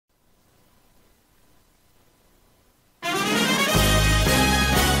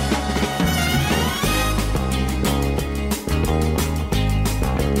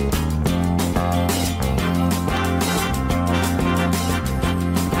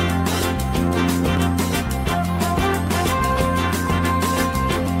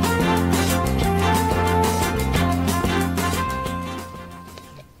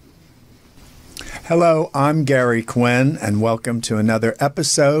Hello, I'm Gary Quinn, and welcome to another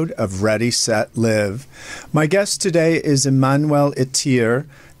episode of Ready, Set, Live. My guest today is Emmanuel ITIER,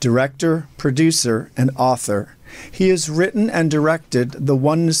 director, producer, and author. He has written and directed the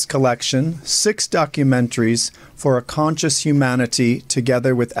Oneness Collection, 6 documentaries for a conscious humanity,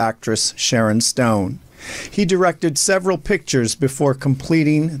 together with actress Sharon Stone. He directed several pictures before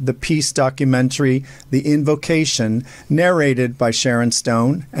completing the peace documentary The Invocation, narrated by Sharon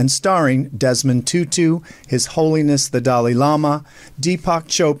Stone and starring Desmond Tutu, His Holiness the Dalai Lama, Deepak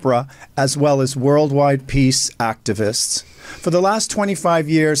Chopra, as well as worldwide peace activists. For the last 25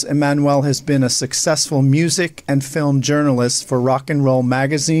 years, Emmanuel has been a successful music and film journalist for rock and roll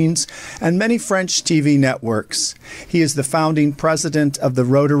magazines and many French TV networks. He is the founding president of the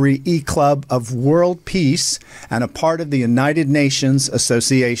Rotary E-Club of World Peace and a part of the United Nations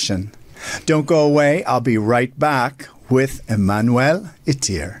Association. Don't go away. I'll be right back with Emmanuel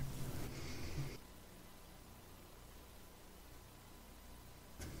ITIER.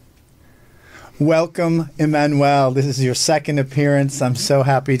 Welcome, Emmanuel. This is your second appearance. I'm so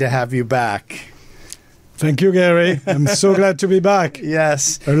happy to have you back. Thank you, Gary. I'm so glad to be back.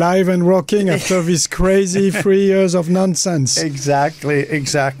 Yes. Alive and rocking after this crazy 3 years of nonsense.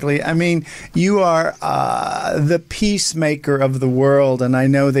 Exactly. I mean, you are the peacemaker of the world, and I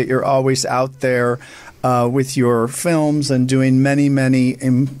know that you're always out there with your films and doing many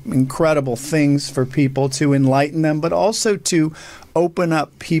incredible things for people to enlighten them, but also to open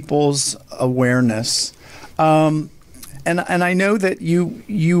up people's awareness. And I know that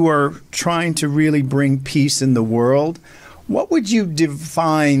you are trying to really bring peace in the world. What would you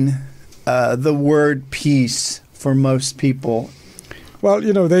define the word peace for most people? Well,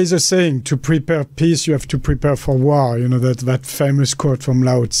 there is a saying, to prepare peace, you have to prepare for war. That famous quote from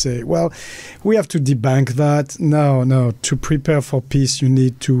Lao Tse. Well, we have to debunk that. No. To prepare for peace, you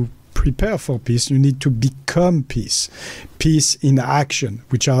need to prepare for peace. You need to become peace. Peace in action,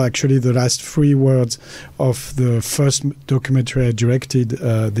 which are actually the last 3 words of the first documentary I directed,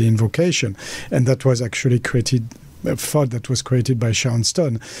 The Invocation. And that was actually a thought that was created by Sharon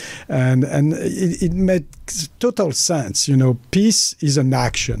Stone. And it made total sense. Peace is an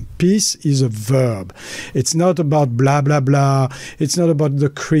action. Peace is a verb. It's not about blah, blah, blah. It's not about the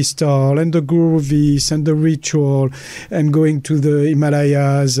crystal and the groovies and the ritual and going to the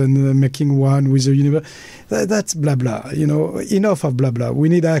Himalayas and making one with the universe. That's blah, blah. Enough of blah, blah. We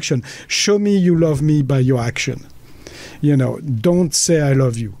need action. Show me you love me by your action. Don't say I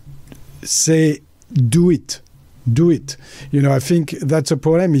love you. Say, do it. Do it. I think that's a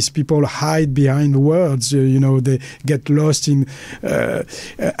problem, is people hide behind words. They get lost in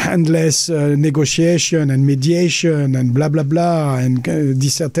endless negotiation and mediation and blah, blah, blah and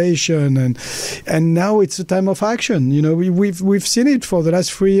dissertation. And now it's a time of action. We've seen it for the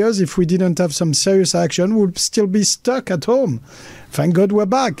last 3 years. If we didn't have some serious action, we'd still be stuck at home. Thank God we're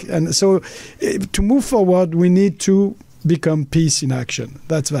back. And so to move forward, we need to become peace in action.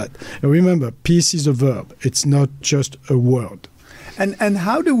 That's that. And remember, peace is a verb. It's not just a word. And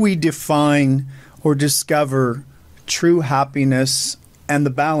how do we define or discover true happiness and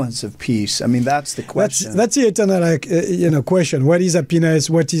the balance of peace? I mean, that's the question. That's the eternal question. What is happiness?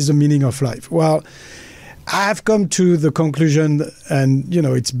 What is the meaning of life? Well, I've come to the conclusion, and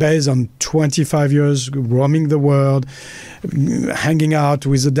it's based on 25 years roaming the world, hanging out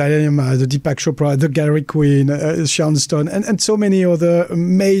with the Dalai Lama, the Deepak Chopra, the Gary Quinn, Sharon Stone, and so many other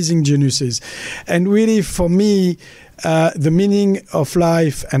amazing geniuses. And really, for me, the meaning of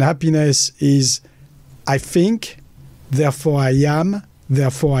life and happiness is, I think, therefore I am,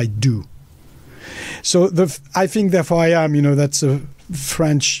 therefore I do. So I think, therefore I am, that's a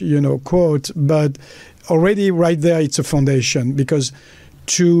French, quote, but already right there, it's a foundation, because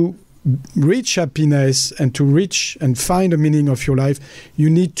to reach happiness and to reach and find the meaning of your life, you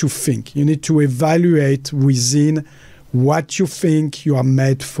need to think. You need to evaluate within what you think you are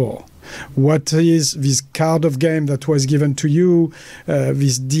made for. What is this card of game that was given to you,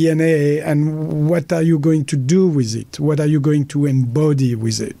 this DNA, and what are you going to do with it? What are you going to embody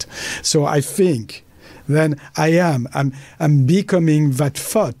with it? So I think then I'm becoming that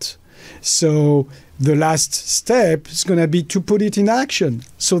thought. So the last step is going to be to put it in action.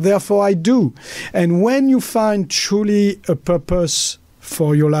 So therefore I do. And when you find truly a purpose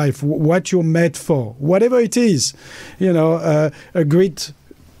for your life, what you're made for, whatever it is, a great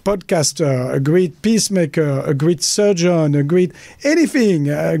podcaster, a great peacemaker, a great surgeon, a great anything,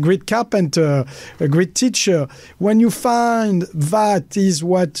 a great carpenter, a great teacher. When you find that is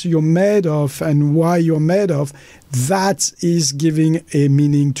what you're made of and why you're made of, that is giving a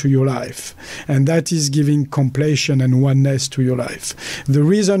meaning to your life. And that is giving completion and oneness to your life. The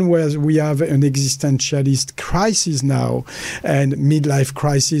reason why we have an existentialist crisis now and midlife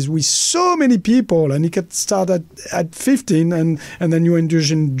crisis with so many people, and it can start at 15 and then you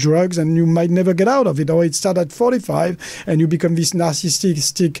indulge in drugs and you might never get out of it, or it starts at 45 and you become these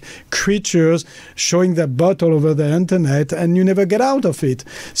narcissistic creatures showing their butt all over the internet and you never get out of it.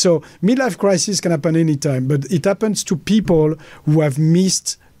 So midlife crisis can happen anytime, but it happens to people who have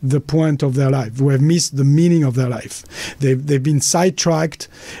missed the point of their life, who have missed the meaning of their life. They've been sidetracked.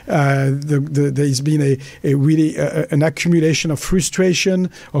 There's been a really an accumulation of frustration,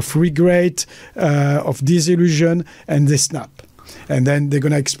 of regret, of disillusion, and they snap. And then they're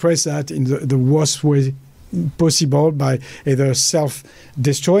going to express that in the worst way possible by either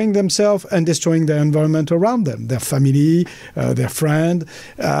self-destroying themselves and destroying their environment around them, their family, their friend.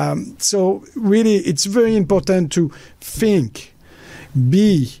 So really, it's very important to think,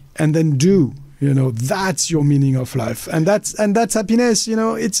 be, and then do. That's your meaning of life, and that's happiness.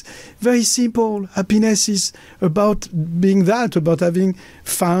 It's very simple. Happiness is about being about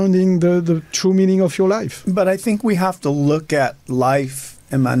finding the true meaning of your life. But I think we have to look at life,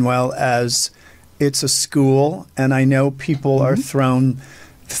 Emmanuel, as it's a school, and I know people are thrown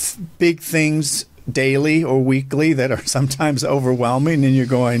big things daily or weekly that are sometimes overwhelming, and you're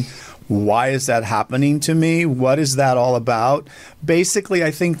going, why is that happening to me? What is that all about? Basically, I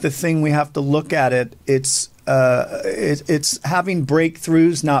think the thing we have to look at it's having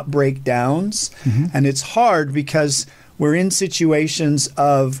breakthroughs, not breakdowns. And it's hard because we're in situations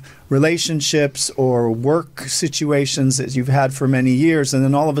of relationships or work situations that you've had for many years, and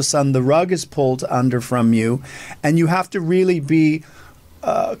then all of a sudden the rug is pulled under from you, and you have to really be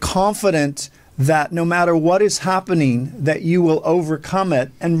confident that no matter what is happening, that you will overcome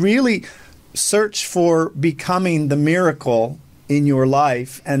it, and really search for becoming the miracle in your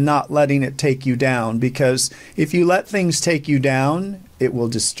life and not letting it take you down. Because if you let things take you down, it will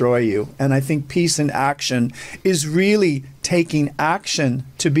destroy you. And I think peace in action is really taking action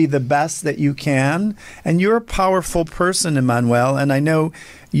to be the best that you can. And you're a powerful person, Emmanuel. And I know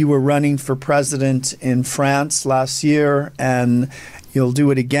you were running for president in France last year, and you'll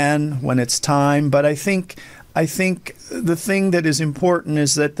do it again when it's time. But I think the thing that is important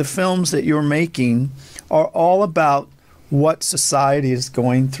is that the films that you're making are all about what society is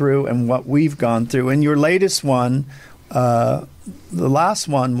going through and what we've gone through. And your latest one, the last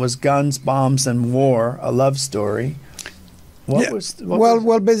one, was Guns, Bombs, and War, a love story.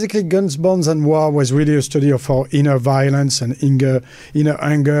 Well, basically, Guns, Bombs, and War was really a study of our inner violence and inner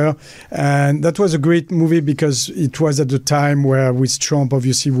anger. And that was a great movie because it was at the time where with Trump,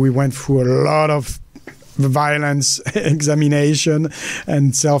 obviously, we went through a lot of violence examination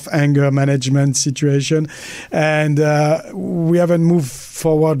and self-anger management situation. And we haven't moved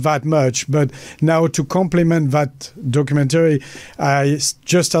forward that much. But now to complement that documentary, I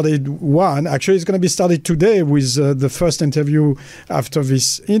just started one. Actually, it's going to be started today with the first interview after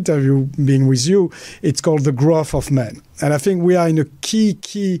this interview being with you. It's called The Growth of Man. And I think we are in a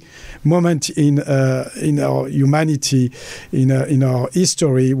key moment in our humanity, in our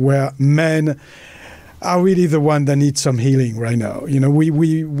history, where men are really the one that needs some healing right now. We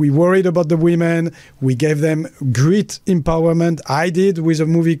worried about the women. We gave them great empowerment. I did with a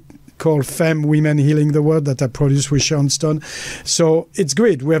movie called Femme, Women Healing the World that I produced with Sharon Stone. So it's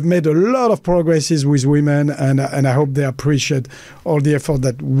great. We have made a lot of progresses with women, and I hope they appreciate all the effort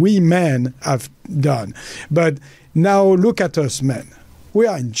that we men have done. But now look at us men. We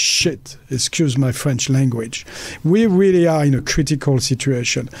are in shit, excuse my French language. We really are in a critical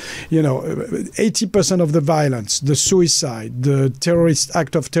situation. 80% of the violence, the suicide, the terrorist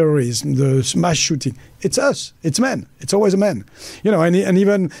act of terrorism, the mass shooting, it's us, it's men. It's always a man. And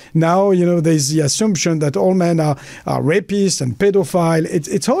even now, there's the assumption that all men are rapists and pedophiles.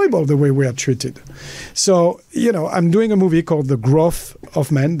 It's horrible the way we are treated. So, I'm doing a movie called The Growth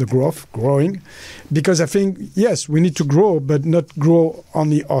of Men, the growth, growing, because I think, yes, we need to grow, but not grow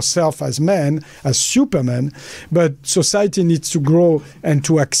only ourselves as men, as supermen, but society needs to grow and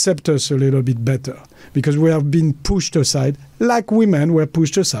to accept us a little bit better, because we have been pushed aside, like women were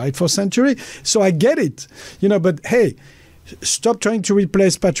pushed aside for centuries. So I get it, but hey, stop trying to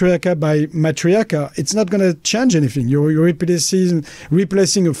replace patriarchy by matriarchy. It's not going to change anything. You're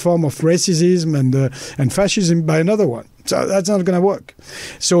replacing a form of racism and fascism by another one. So that's not going to work.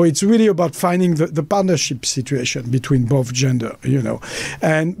 So it's really about finding the partnership situation between both gender,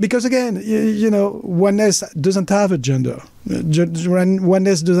 And because again, oneness doesn't have a gender.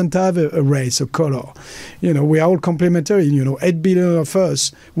 Oneness doesn't have a race, a color. We are all complementary. 8 billion of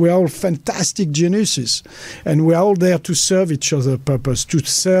us. We are all fantastic geniuses. And we are all there to serve each other purpose, to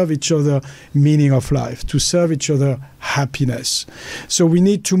serve each other meaning of life, to serve each other happiness. So we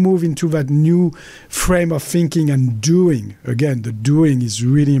need to move into that new frame of thinking and doing. Again, the doing is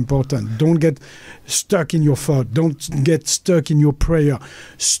really important. Don't get stuck in your thought. Don't get stuck in your prayer.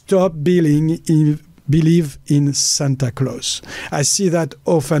 Stop believe in Santa Claus. I see that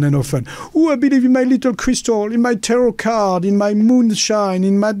often and often. I believe in my little crystal, in my tarot card, in my moonshine,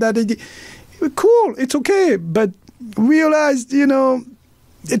 in my daddy. Cool, it's okay, but realize,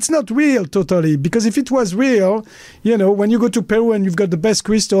 it's not real totally, because if it was real, when you go to Peru and you've got the best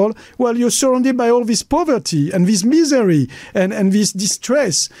crystal, well, you're surrounded by all this poverty and this misery and this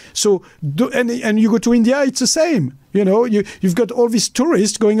distress. So, and you go to India, it's the same. You've got all these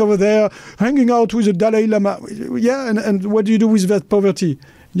tourists going over there, hanging out with the Dalai Lama. Yeah, and what do you do with that poverty?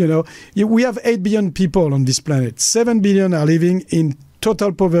 We have 8 billion people on this planet. 7 billion are living in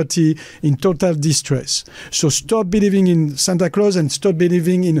total poverty, in total distress. So stop believing in Santa Claus and stop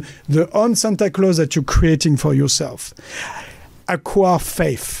believing in the own Santa Claus that you're creating for yourself. Acquire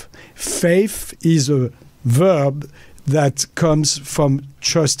faith. Faith is a verb that comes from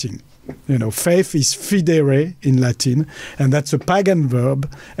trusting. Faith is fidere in Latin, and that's a pagan verb,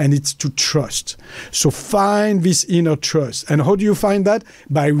 and it's to trust. So find this inner trust. And how do you find that?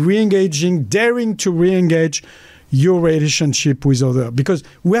 By re-engaging, daring to re-engage your relationship with others. Because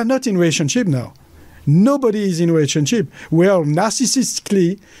we are not in relationship now. Nobody is in a relationship. We are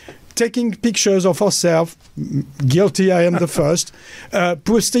narcissistically taking pictures of ourselves, guilty, I am the first,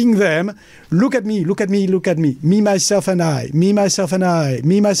 posting them. Look at me, look at me, look at me. Me, myself, and I. Me, myself, and I.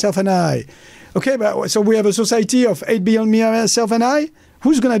 Me, myself, and I. Okay, so we have a society of 8 billion me, myself, and I.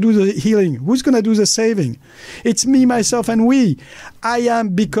 Who's going to do the healing? Who's going to do the saving? It's me, myself, and we. I am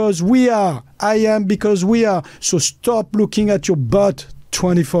because we are. I am because we are. So stop looking at your butt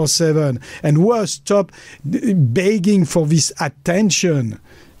 24/7. And worse, stop begging for this attention.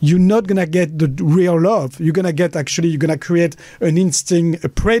 You're not going to get the real love. You're going to create an instinct, a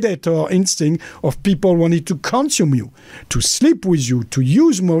predator instinct of people wanting to consume you, to sleep with you, to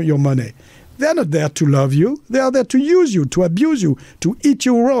use your money. They're not there to love you. They are there to use you, to abuse you, to eat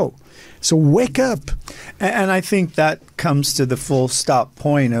you raw. So wake up. And I think that comes to the full stop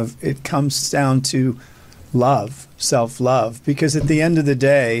point of it comes down to love, self-love, because at the end of the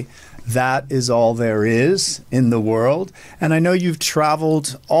day, that is all there is in the world. And I know you've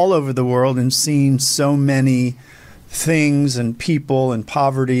traveled all over the world and seen so many things and people and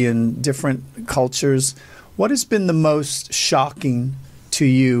poverty and different cultures. What has been the most shocking to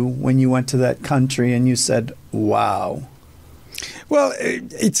you when you went to that country and you said, wow? Well,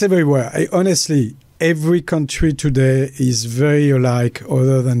 it's everywhere. Honestly, every country today is very alike,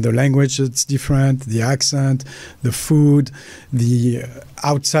 other than the language that's different, the accent, the food, the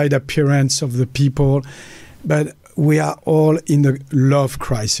outside appearance of the people. But we are all in a love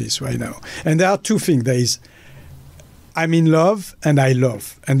crisis right now. And there are two things. There is, I'm in love and I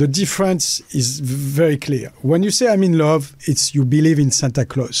love. And the difference is very clear. When you say I'm in love, it's you believe in Santa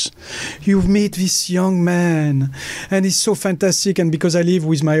Claus. You meet this young man and he's so fantastic. And because I live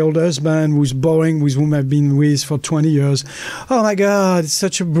with my old husband, who's boring, with whom I've been with for 20 years, oh my God, it's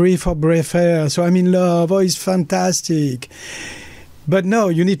such a brief affair. So I'm in love. Oh, he's fantastic. But no,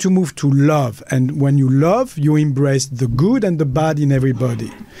 you need to move to love. And when you love, you embrace the good and the bad in everybody.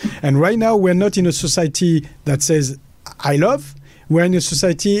 And right now, we're not in a society that says, I love. We're in a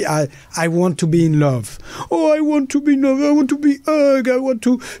society, I want to be in love. Oh, I want to be in love. I want to be hugged. I want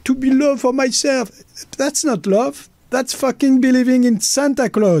to be loved for myself. That's not love. That's fucking believing in Santa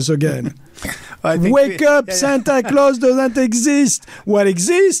Claus again. Wake up, Santa Claus doesn't exist. What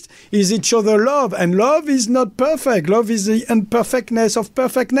exists is each other love. And love is not perfect. Love is the imperfectness of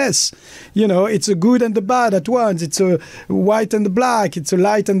perfectness. It's a good and the bad at once. It's a white and the black. It's a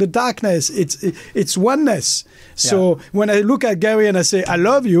light and the darkness. It's oneness. So when I look at Gary and I say, I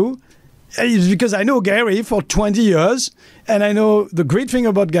love you, it's because I know Gary for 20 years and I know the great thing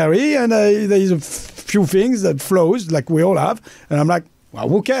about Gary, and there's a few things that flows like we all have. And I'm like, well,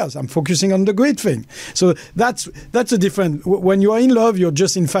 who cares? I'm focusing on the great thing. So that's a different. When you are in love, you're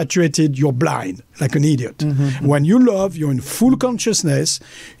just infatuated. You're blind, like an idiot. Mm-hmm. When you love, you're in full consciousness.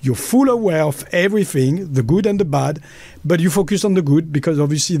 You're full aware of everything, the good and the bad. But you focus on the good because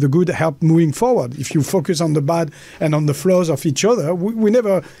obviously the good helps moving forward. If you focus on the bad and on the flaws of each other, we're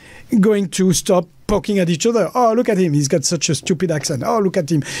never going to stop poking at each other. Oh, look at him. He's got such a stupid accent. Oh, look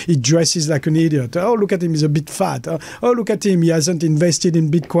at him. He dresses like an idiot. Oh, look at him. He's a bit fat. Oh, look at him. He hasn't invested in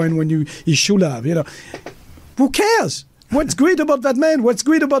Bitcoin when he should have. Who cares? What's great about that man? What's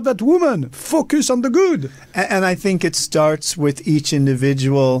great about that woman? Focus on the good. And I think it starts with each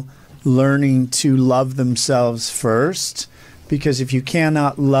individual learning to love themselves first, because if you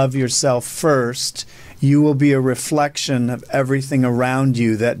cannot love yourself first, you will be a reflection of everything around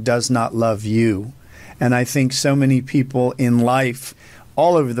you that does not love you. And I think so many people in life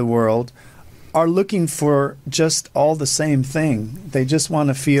all over the world are looking for just all the same thing. They just want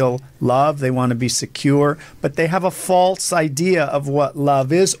to feel love. They want to be secure, but they have a false idea of what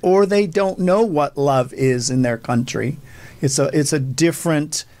love is, or they don't know what love is in their country. It's a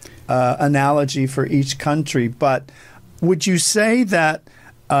different analogy for each country. But would you say that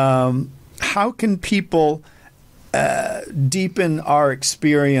how can people deepen our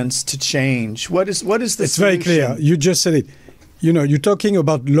experience to change? What is the It's solution? very clear. You just said it. You know, you're talking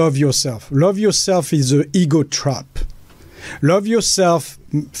about love yourself. Love yourself is an ego trap. Love yourself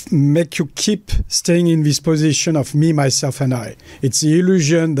make you keep staying in this position of me, myself, and I. It's the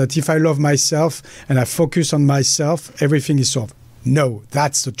illusion that if I love myself and I focus on myself, everything is solved. No,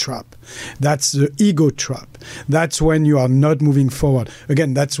 that's the trap. That's the ego trap. That's when you are not moving forward.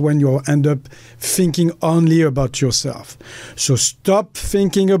 Again, that's when you end up thinking only about yourself. So stop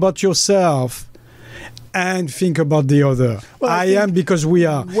thinking about yourself and think about the other. Well, I am because we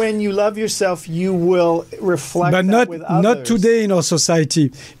are. When you love yourself, you will reflect But that with others. not today in our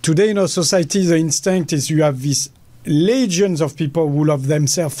society. Today in our society, the instinct is you have these legions of people who love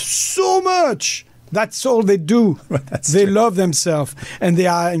themselves so much. That's all they do. They love themselves, and they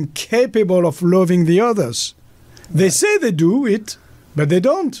are incapable of loving the others. They say they do it, but they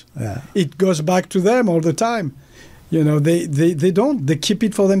don't. Yeah. It goes back to them all the time. You know, they don't. They keep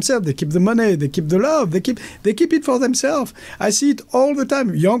it for themselves. They keep the money. They keep the love. They keep it for themselves. I see it all the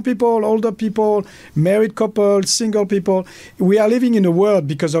time. Young people, older people, married couples, single people. We are living in a world,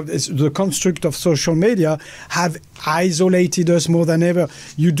 because of the construct of social media, have isolated us more than ever.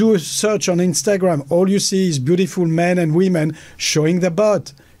 You do a search on Instagram, all you see is beautiful men and women showing their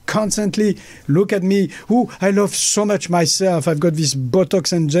butt. Constantly, look at me. I love so much myself. I've got this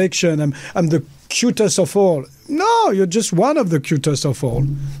Botox injection. I'm the cutest of all. No, you're just one of the cutest of all.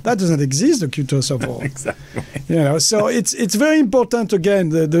 That doesn't exist, the cutest of all. Exactly. You know, so it's very important. Again,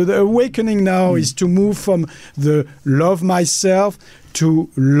 the awakening now is to move from the love myself to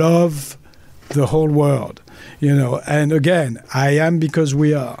love the whole world. You know, and again, I am because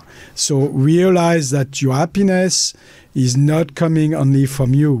we are. So realize that your happiness is not coming only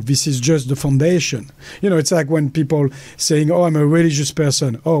from you. This is just the foundation. You know, it's like when people saying, "Oh, I'm a religious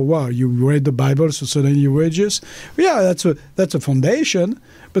person." Oh, wow, you read the Bible, so suddenly you're religious. Yeah, that's a foundation.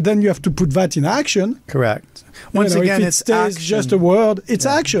 But then you have to put that in action. Correct. Once again, if it it's stays action. just a word, it's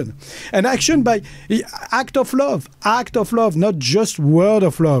action. And action by act of love, not just word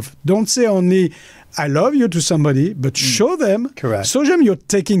of love. Don't say only, I love you to somebody, but show them. Correct. Show them you're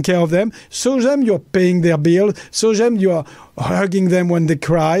taking care of them. Show them you're paying their bill. Show them you're hugging them when they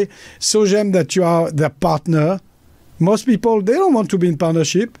cry. Show them that you are their partner. Most people, they don't want to be in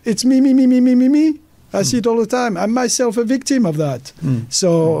partnership. It's me, me, me, me, me, me, me. I see it all the time. I'm myself a victim of that.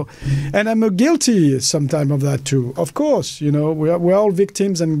 So, and I'm a guilty sometime of that too. Of course, you know, we're all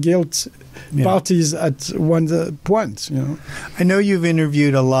victims and guilt parties at one point, you know. I know you've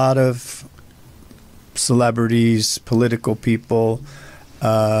interviewed a lot of celebrities, political people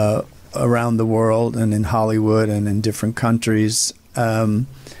around the world and in Hollywood and in different countries.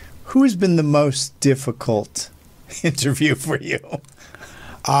 Who has been the most difficult interview for you?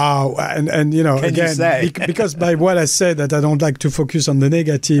 And you know, Can again, you say? because by what I said that I don't like to focus on the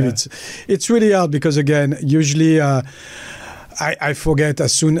negative, it's really hard because again, usually I forget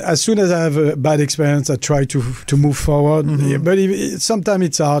as soon as I have a bad experience, I try to move forward. But sometimes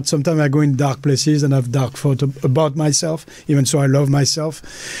it's hard. Sometimes I go in dark places and have dark thoughts about myself. Even so, I love myself.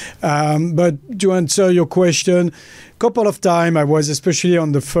 But to answer your question, couple of times I was, especially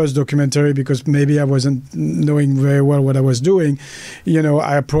on the first documentary, because maybe I wasn't knowing very well what I was doing, you know,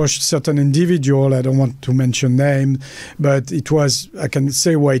 I approached certain individual, I don't want to mention name, but it was, I can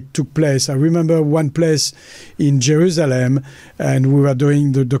say where it took place. I remember one place in Jerusalem, and we were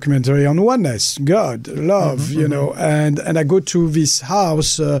doing the documentary on oneness, God, love, you know, and I go to this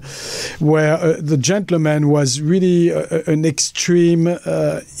house where the gentleman was really an extreme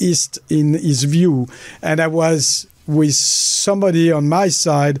East in his view, and I was with somebody on my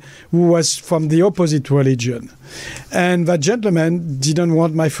side who was from the opposite religion. And that gentleman didn't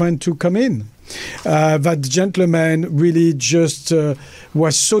want my friend to come in. That gentleman really just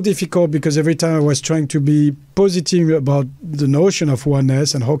was so difficult because every time I was trying to be positive about the notion of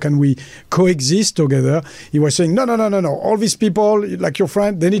oneness and how can we coexist together, he was saying, no. All these people, like your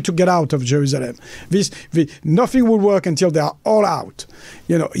friend, they need to get out of Jerusalem. Nothing will work until they are all out.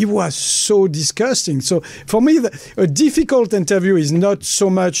 It was so disgusting. So for me, a difficult interview is not so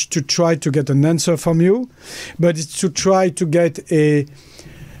much to try to get an answer from you, but it's to try to get a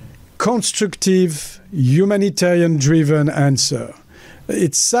constructive, humanitarian-driven answer.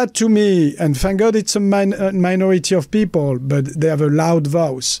 It's sad to me, and thank God it's a minority of people, but they have a loud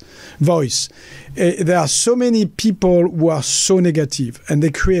voice. There are so many people who are so negative, and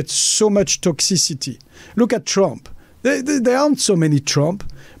they create so much toxicity. Look at Trump. There aren't so many Trump,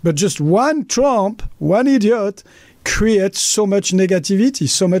 but just one Trump, one idiot, creates so much negativity,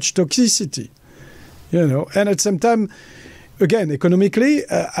 so much toxicity. And at the same time, again, economically,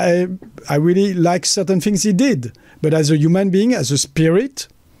 I really like certain things he did. But as a human being, as a spirit,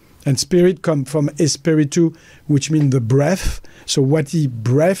 and spirit come from espiritu, which means the breath. So what he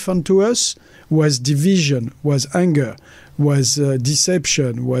breathed onto us was division, was anger, was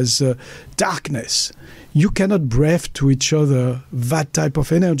deception, was darkness. You cannot breathe to each other that type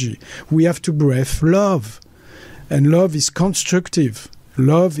of energy. We have to breathe love. And love is constructive.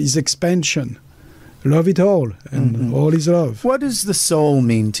 Love is expansion. Love it all, and all is love. What does the soul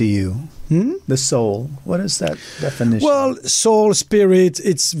mean to you? The soul. What is that definition? Well, soul, spirit,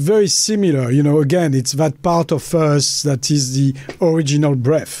 it's very similar. Again, it's that part of us that is the original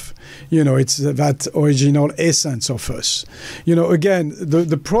breath. It's that original essence of us. Again,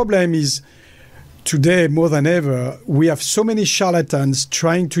 the problem is today, more than ever, we have so many charlatans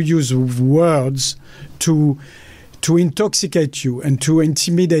trying to use words to intoxicate you and to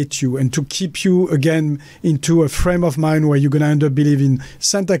intimidate you and to keep you, again, into a frame of mind where you're going to end up believing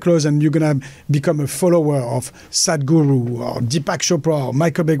Santa Claus and you're going to become a follower of Sadhguru or Deepak Chopra or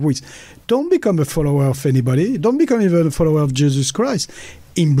Michael Beckwith. Don't become a follower of anybody. Don't become even a follower of Jesus Christ.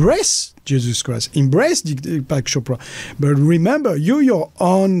 Embrace Jesus Christ. Embrace Deepak Chopra. But remember, you're your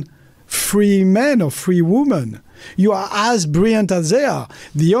own free man or free woman. You are as brilliant as they are.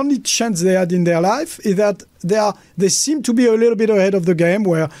 The only chance they had in their life is that they seem to be a little bit ahead of the game,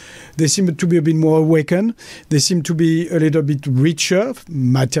 where they seem to be a bit more awakened. They seem to be a little bit richer,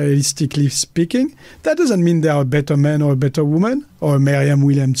 materialistically speaking. That doesn't mean they are a better man or a better woman, or a Marianne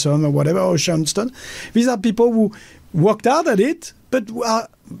Williamson or whatever, or Johnston. These are people who worked hard at it, but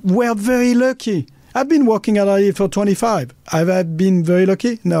were very lucky. I've been working at it for 25. Have I been very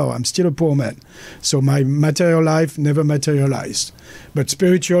lucky? No, I'm still a poor man. So my material life never materialized. But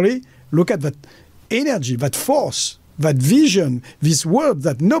spiritually, look at that energy, that force, that vision, this word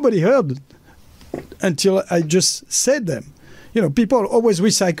that nobody heard until I just said them. People always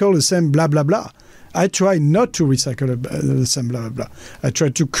recycle the same blah, blah, blah. I try not to recycle the same blah, blah, blah. I try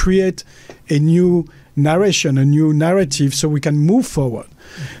to create a new narration, a new narrative, so we can move forward.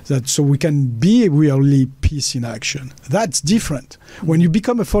 So we can be really peace in action. That's different. When you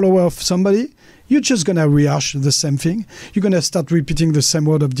become a follower of somebody, you're just going to rehash the same thing. You're going to start repeating the same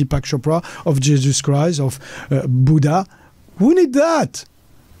word of Deepak Chopra, of Jesus Christ, of Buddha. Who need that?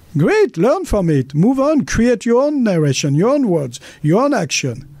 Great, learn from it. Move on, create your own narration, your own words, your own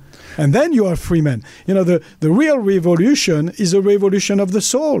action. And then you are free man. The real revolution is a revolution of the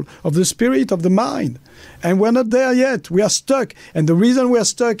soul, of the spirit, of the mind. And we're not there yet. We are stuck. And the reason we are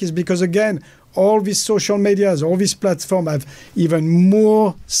stuck is because, again, all these social medias, all these platforms have even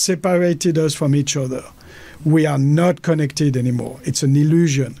more separated us from each other. We are not connected anymore. It's an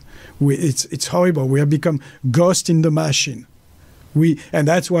illusion. It's horrible. We have become ghosts in the machine. And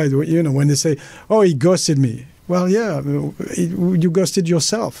that's why, when they say, oh, he ghosted me. Well, yeah, you ghosted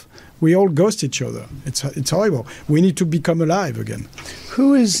yourself. We all ghost each other. It's horrible. We need to become alive again.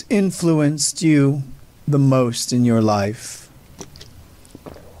 Who has influenced you the most in your life?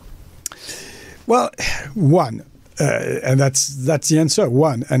 Well, one, and that's the answer.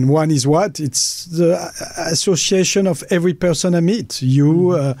 One, and one is what? It's the association of every person I meet.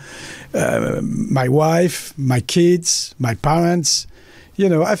 You, my wife, my kids, my parents.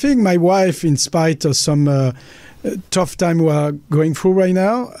 I think my wife, in spite of some tough time we are going through right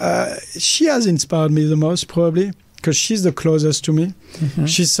now, she has inspired me the most, probably, because she's the closest to me. Mm-hmm.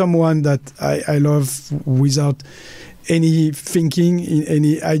 She's someone that I love without any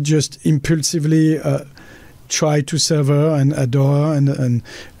thinking, I just impulsively try to serve her and adore her and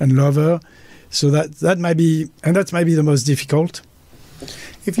love her. So that might be, and that might be the most difficult.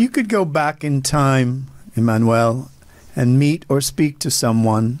 If you could go back in time, Emmanuel, and meet or speak to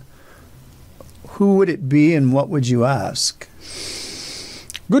someone, who would it be and what would you ask?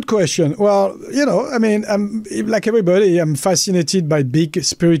 Good question. Well, I mean, I'm like everybody, I'm fascinated by big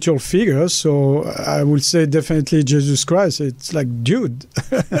spiritual figures. So I would say definitely Jesus Christ. It's like, dude,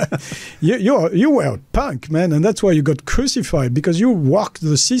 you were a punk, man, and that's why you got crucified, because you walked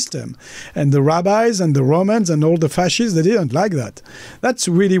the system, and the rabbis and the Romans and all the fascists, they didn't like that. That's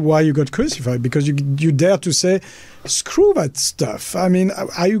really why you got crucified, because you dare to say, screw that stuff. I mean,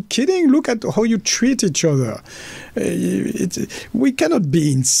 are you kidding? Look at how you treat each other. We cannot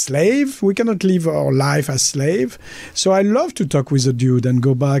be enslaved. We cannot live our life as slave. So I love to talk with a dude and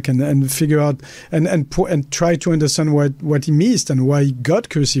go back and figure out and try to understand what he missed and why he got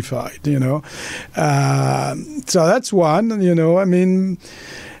crucified. So that's one. I mean,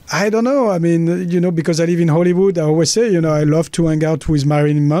 I don't know. I mean, because I live in Hollywood, I always say, I love to hang out with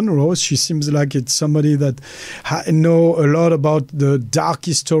Marilyn Monroe. She seems like it's somebody that know a lot about the dark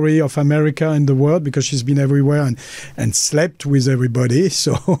history of America and the world, because she's been everywhere and slept with everybody.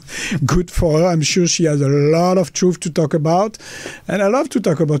 So good for her. I'm sure she has a lot of truth to talk about. And I love to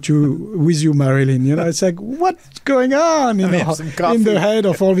talk about with you, Marilyn. It's like, what's going on in the head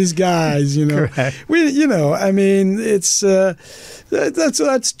of all these guys, Correct. I mean, it's...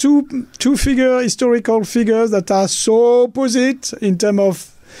 That's two historical figures that are so opposite in terms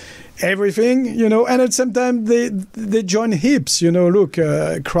of everything, and at the same time they join hips. Look,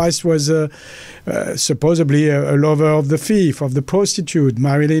 Christ was supposedly a lover of the thief, of the prostitute.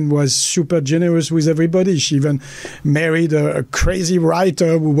 Marilyn was super generous with everybody. She even married a crazy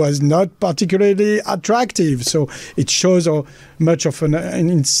writer who was not particularly attractive. So it shows how much of an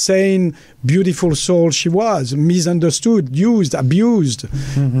insane, beautiful soul she was, misunderstood, used, abused.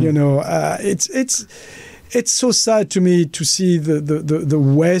 It's so sad to me to see the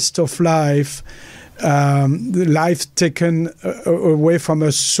waste of life, the life taken away from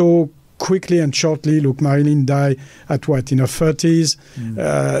us so quickly and shortly. Look, Marilyn died at in her 30s.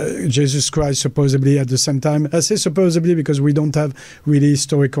 Jesus Christ supposedly at the same time. I say supposedly because we don't have really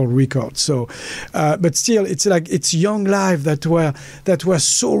historical records. So, but still, it's like it's young life that were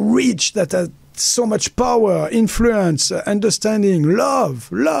so rich, that had so much power, influence, understanding,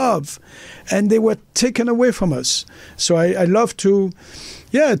 love, and they were taken away from us. So I love to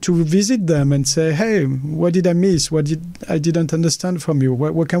visit them and say, hey, what did I miss? What I didn't understand from you?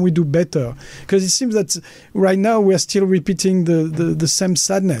 What can we do better? Because it seems that right now we're still repeating the same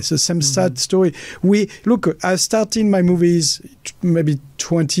sadness, the same sad story. I started my movies maybe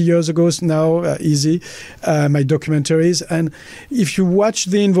 20 years ago now, my documentaries. And if you watch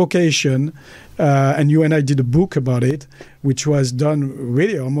The Invocation, and you and I did a book about it, which was done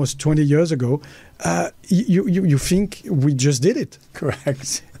really almost 20 years ago, you think we just did it.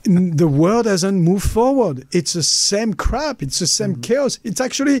 Correct. The world hasn't moved forward. It's the same crap. It's the same chaos. It's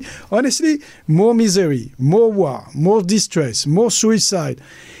actually, honestly, more misery, more war, more distress, more suicide.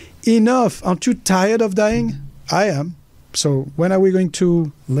 Enough. Aren't you tired of dying? I am. So when are we going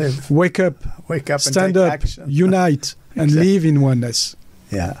to wake up, stand up, action. unite, and live in oneness?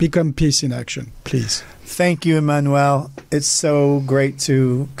 Yeah. Become peace in action, please. Thank you, Emmanuel. It's so great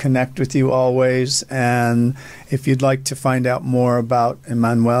to connect with you always. And if you'd like to find out more about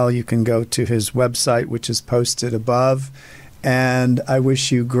Emmanuel, you can go to his website, which is posted above. And I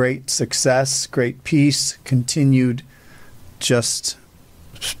wish you great success, great peace, continued just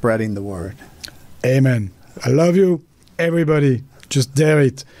spreading the word. Amen. I love you, everybody. Just dare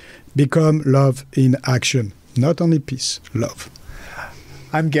it. Become love in action. Not only peace, love.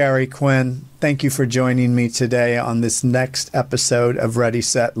 I'm Gary Quinn. Thank you for joining me today on this next episode of Ready,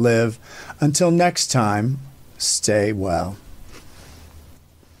 Set, Live. Until next time, stay well.